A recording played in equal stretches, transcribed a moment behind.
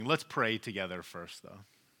Let's pray together first, though.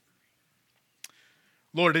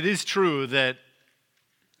 Lord, it is true that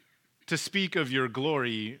to speak of your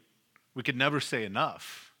glory, we could never say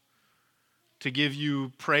enough. To give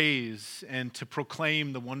you praise and to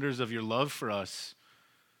proclaim the wonders of your love for us,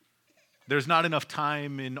 there's not enough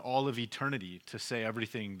time in all of eternity to say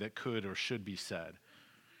everything that could or should be said.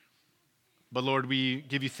 But Lord, we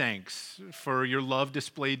give you thanks for your love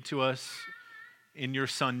displayed to us in your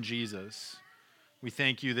Son, Jesus. We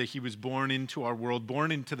thank you that he was born into our world,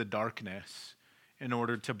 born into the darkness in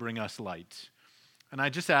order to bring us light. And I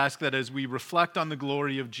just ask that as we reflect on the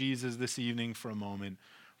glory of Jesus this evening for a moment,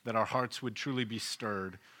 that our hearts would truly be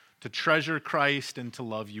stirred to treasure Christ and to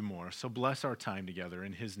love you more. So bless our time together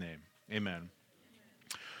in his name. Amen.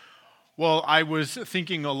 Well, I was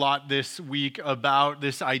thinking a lot this week about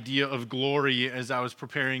this idea of glory as I was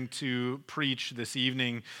preparing to preach this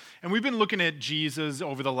evening. And we've been looking at Jesus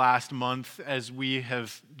over the last month as we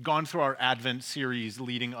have gone through our Advent series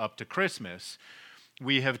leading up to Christmas.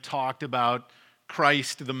 We have talked about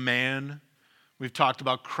Christ the man. We've talked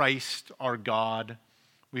about Christ our God.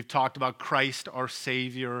 We've talked about Christ our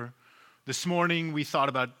Savior. This morning we thought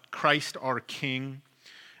about Christ our King.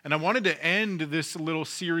 And I wanted to end this little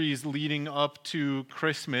series leading up to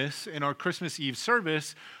Christmas in our Christmas Eve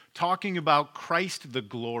service talking about Christ the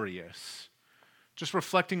glorious. Just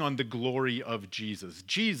reflecting on the glory of Jesus.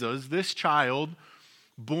 Jesus, this child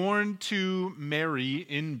born to Mary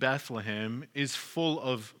in Bethlehem, is full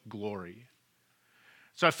of glory.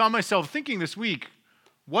 So I found myself thinking this week,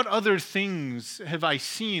 what other things have I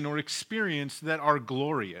seen or experienced that are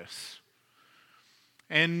glorious?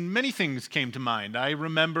 And many things came to mind. I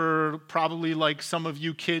remember, probably like some of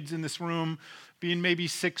you kids in this room, being maybe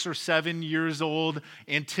 6 or 7 years old,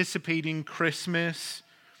 anticipating Christmas,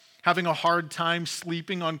 having a hard time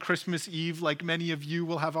sleeping on Christmas Eve like many of you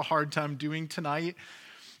will have a hard time doing tonight,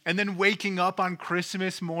 and then waking up on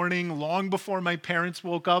Christmas morning long before my parents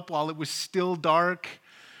woke up while it was still dark,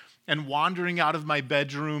 and wandering out of my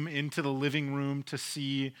bedroom into the living room to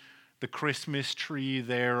see the Christmas tree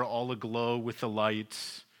there all aglow with the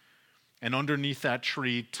lights, and underneath that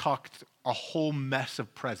tree tucked a whole mess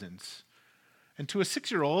of presents. And to a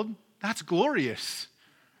 6-year-old, that's glorious.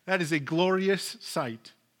 That is a glorious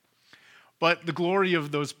sight. But the glory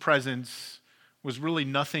of those presents was really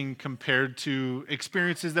nothing compared to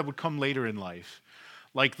experiences that would come later in life,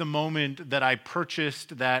 like the moment that I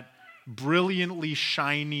purchased that brilliantly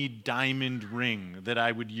shiny diamond ring that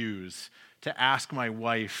I would use to ask my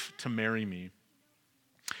wife to marry me.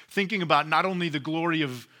 Thinking about not only the glory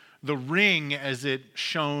of the ring as it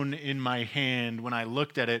shone in my hand when I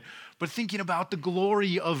looked at it, but thinking about the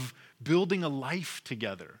glory of building a life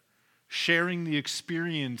together, sharing the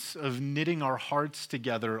experience of knitting our hearts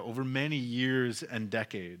together over many years and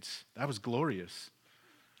decades. That was glorious.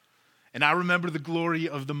 And I remember the glory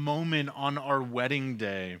of the moment on our wedding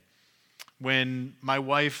day when my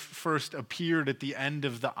wife first appeared at the end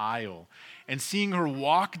of the aisle, and seeing her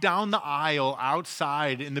walk down the aisle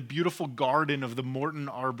outside in the beautiful garden of the Morton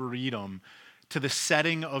Arboretum to the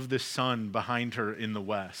setting of the sun behind her in the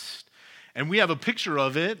west. And we have a picture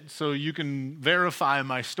of it, so you can verify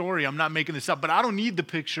my story. I'm not making this up, but I don't need the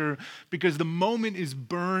picture because the moment is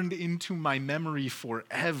burned into my memory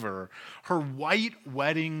forever. Her white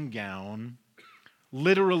wedding gown,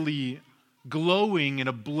 literally glowing in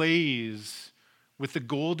a blaze with the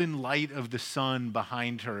golden light of the sun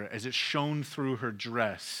behind her as it shone through her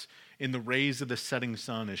dress in the rays of the setting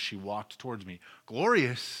sun as she walked towards me.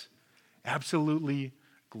 Glorious, absolutely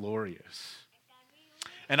glorious.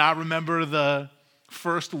 And I remember the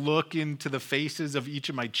first look into the faces of each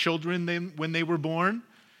of my children when they were born.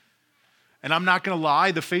 And I'm not going to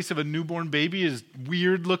lie, the face of a newborn baby is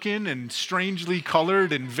weird looking and strangely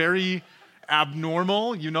colored and very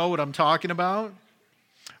abnormal. You know what I'm talking about?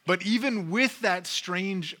 But even with that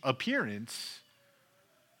strange appearance,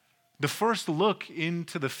 the first look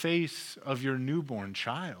into the face of your newborn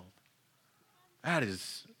child, that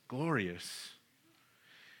is glorious.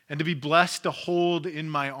 And to be blessed to hold in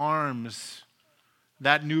my arms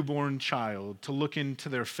that newborn child, to look into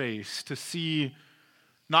their face, to see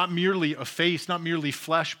not merely a face, not merely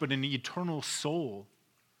flesh, but an eternal soul,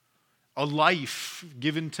 a life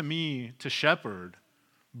given to me to shepherd,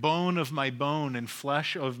 bone of my bone and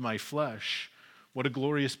flesh of my flesh. What a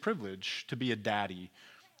glorious privilege to be a daddy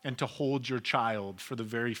and to hold your child for the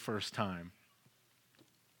very first time.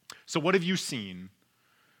 So what have you seen?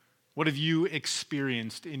 What have you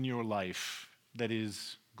experienced in your life that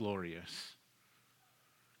is glorious?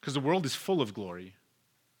 Because the world is full of glory.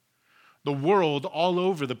 The world all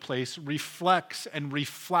over the place reflects and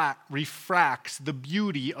refracts the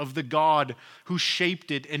beauty of the God who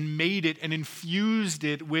shaped it and made it and infused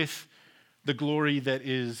it with the glory that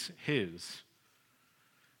is his.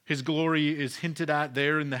 His glory is hinted at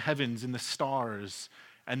there in the heavens, in the stars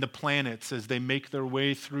and the planets as they make their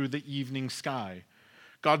way through the evening sky.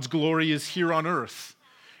 God's glory is here on earth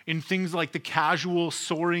in things like the casual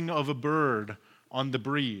soaring of a bird on the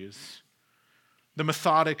breeze, the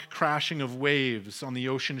methodic crashing of waves on the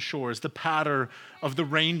ocean shores, the patter of the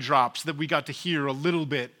raindrops that we got to hear a little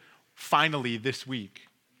bit finally this week,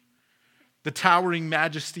 the towering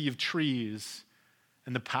majesty of trees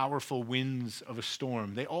and the powerful winds of a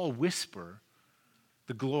storm. They all whisper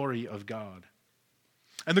the glory of God.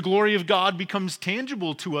 And the glory of God becomes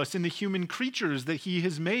tangible to us in the human creatures that he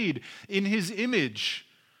has made in his image.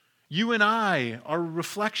 You and I are a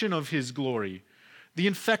reflection of his glory. The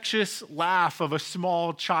infectious laugh of a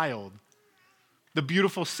small child, the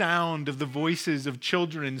beautiful sound of the voices of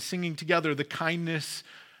children singing together, the kindness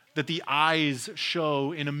that the eyes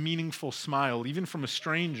show in a meaningful smile, even from a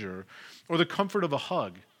stranger, or the comfort of a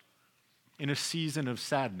hug in a season of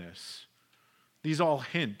sadness. These all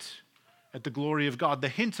hint at the glory of God. The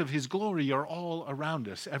hints of his glory are all around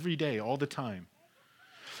us every day, all the time.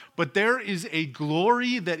 But there is a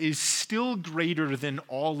glory that is still greater than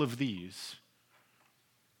all of these.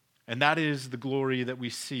 And that is the glory that we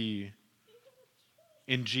see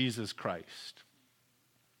in Jesus Christ.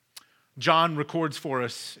 John records for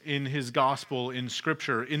us in his gospel in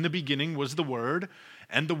Scripture, in the beginning was the Word,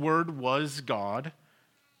 and the Word was God.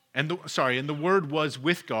 And the Word was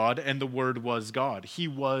with God, and the Word was God. He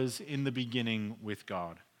was in the beginning with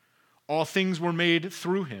God. All things were made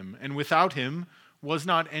through him, and without him was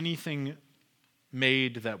not anything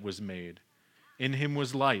made that was made. In him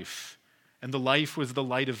was life, and the life was the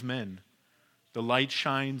light of men. The light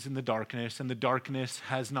shines in the darkness, and the darkness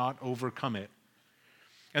has not overcome it.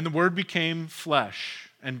 And the Word became flesh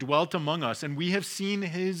and dwelt among us, and we have seen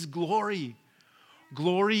his glory.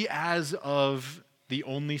 Glory as of the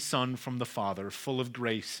only Son from the Father, full of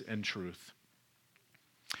grace and truth.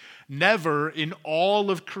 Never in all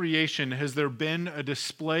of creation has there been a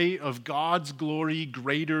display of God's glory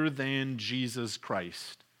greater than Jesus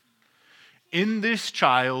Christ. In this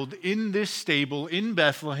child, in this stable, in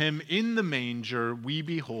Bethlehem, in the manger, we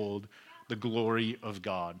behold the glory of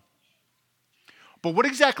God. But what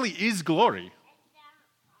exactly is glory?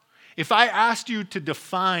 If I asked you to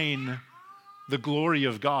define the glory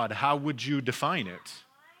of God, how would you define it?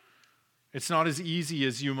 It's not as easy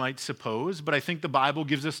as you might suppose, but I think the Bible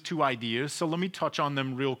gives us two ideas, so let me touch on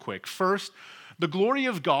them real quick. First, the glory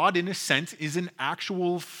of God, in a sense, is an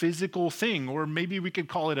actual physical thing, or maybe we could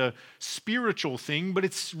call it a spiritual thing, but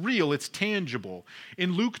it's real, it's tangible.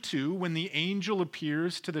 In Luke 2, when the angel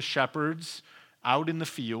appears to the shepherds out in the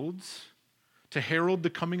fields to herald the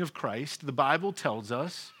coming of Christ, the Bible tells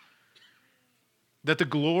us that the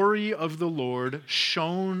glory of the Lord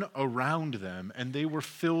shone around them, and they were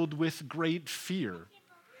filled with great fear.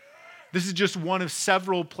 This is just one of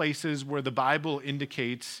several places where the Bible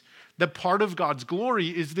indicates that part of God's glory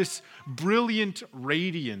is this brilliant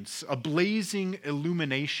radiance, a blazing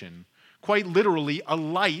illumination, quite literally a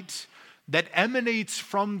light that emanates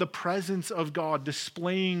from the presence of God,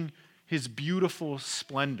 displaying his beautiful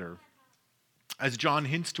splendor. As John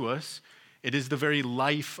hints to us, it is the very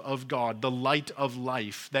life of God, the light of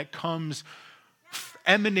life that comes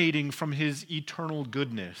emanating from his eternal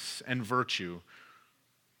goodness and virtue.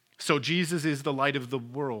 So Jesus is the light of the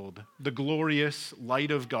world, the glorious light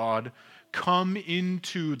of God, come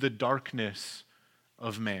into the darkness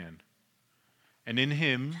of man. And in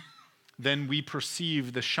him, then we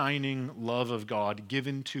perceive the shining love of God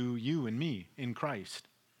given to you and me in Christ.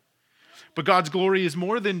 But God's glory is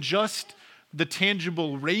more than just the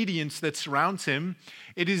tangible radiance that surrounds him.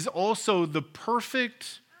 It is also the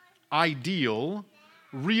perfect ideal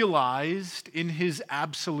realized in his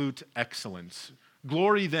absolute excellence.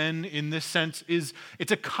 Glory then, in this sense,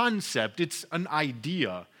 it's a concept, it's an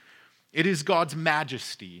idea. It is God's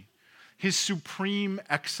majesty, his supreme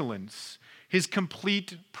excellence, his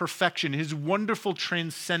complete perfection, his wonderful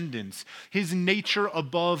transcendence, his nature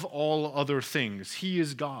above all other things. He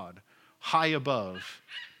is God, high above,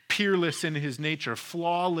 peerless in his nature,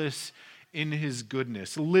 flawless in his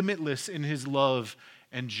goodness, limitless in his love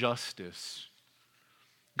and justice.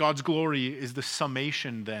 God's glory is the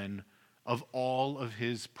summation then of all of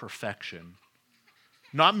his perfection.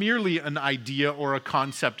 Not merely an idea or a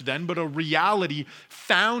concept then, but a reality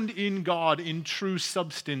found in God in true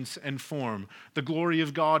substance and form. The glory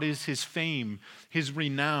of God is his fame, his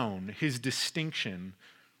renown, his distinction.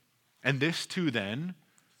 And this too then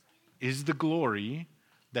is the glory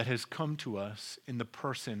that has come to us in the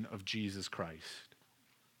person of Jesus Christ.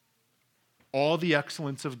 All the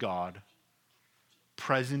excellence of God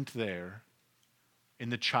present there in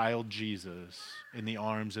the child Jesus in the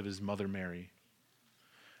arms of his mother Mary.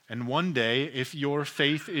 And one day, if your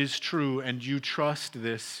faith is true and you trust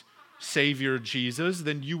this Savior Jesus,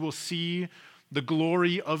 then you will see the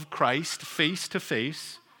glory of Christ face to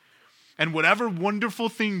face. And whatever wonderful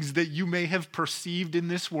things that you may have perceived in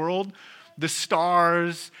this world, the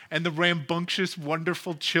stars and the rambunctious,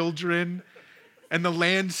 wonderful children and the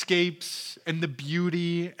landscapes and the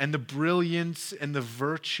beauty and the brilliance and the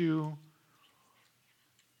virtue,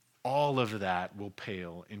 all of that will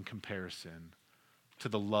pale in comparison to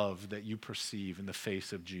the love that you perceive in the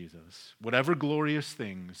face of Jesus. Whatever glorious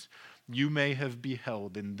things you may have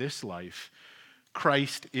beheld in this life,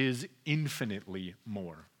 Christ is infinitely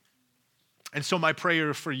more. And so my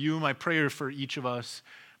prayer for you, my prayer for each of us,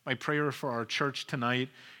 my prayer for our church tonight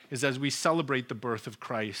is as we celebrate the birth of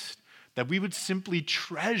Christ, that we would simply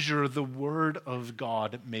treasure the Word of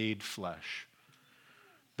God made flesh,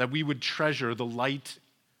 that we would treasure the light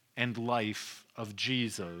and life of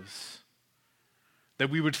Jesus, that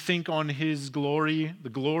we would think on his glory, the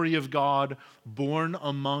glory of God born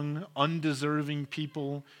among undeserving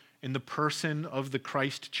people in the person of the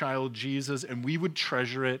Christ child Jesus, and we would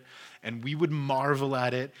treasure it, and we would marvel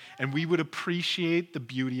at it, and we would appreciate the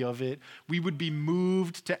beauty of it. We would be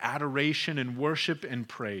moved to adoration and worship and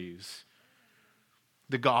praise.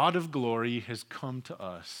 The God of glory has come to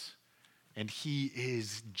us, and he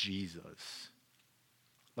is Jesus.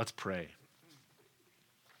 Let's pray.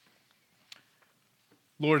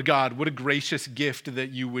 Lord God, what a gracious gift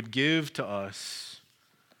that you would give to us.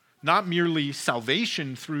 Not merely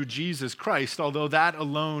salvation through Jesus Christ, although that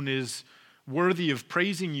alone is worthy of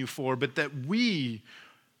praising you for, but that we,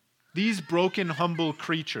 these broken, humble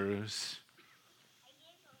creatures,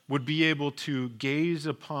 would be able to gaze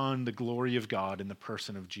upon the glory of God in the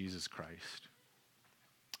person of Jesus Christ.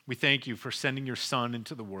 We thank you for sending your Son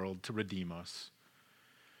into the world to redeem us.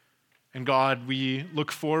 And God, we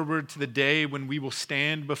look forward to the day when we will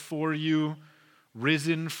stand before you,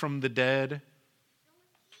 risen from the dead,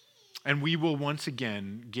 and we will once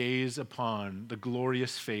again gaze upon the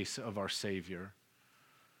glorious face of our Savior.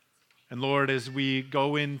 And Lord, as we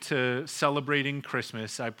go into celebrating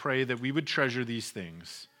Christmas, I pray that we would treasure these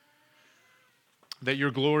things, that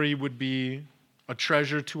your glory would be a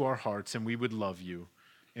treasure to our hearts, and we would love you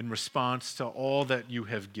in response to all that you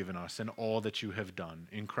have given us and all that you have done.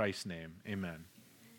 In Christ's name, amen.